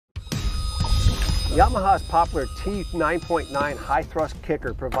Yamaha's popular T9.9 high thrust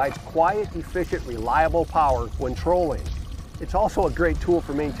kicker provides quiet, efficient, reliable power when trolling. It's also a great tool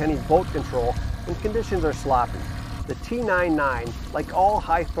for maintaining boat control when conditions are sloppy. The T9.9, like all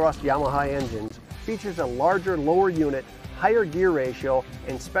high thrust Yamaha engines, features a larger lower unit, higher gear ratio,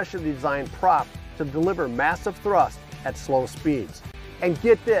 and specially designed prop to deliver massive thrust at slow speeds. And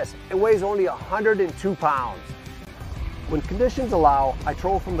get this, it weighs only 102 pounds. When conditions allow, I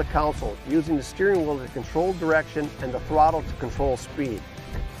troll from the console using the steering wheel to control direction and the throttle to control speed.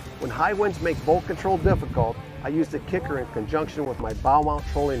 When high winds make boat control difficult, I use the kicker in conjunction with my bow mount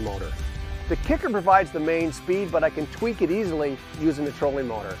trolling motor. The kicker provides the main speed, but I can tweak it easily using the trolling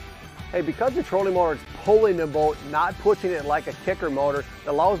motor. Hey, because the trolling motor is pulling the boat, not pushing it like a kicker motor, it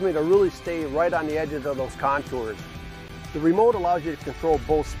allows me to really stay right on the edges of those contours. The remote allows you to control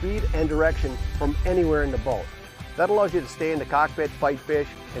both speed and direction from anywhere in the boat. That allows you to stay in the cockpit, fight fish,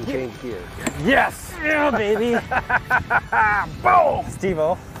 and change gears. Yes! Yeah, baby! Boom!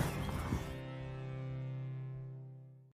 Steve-O.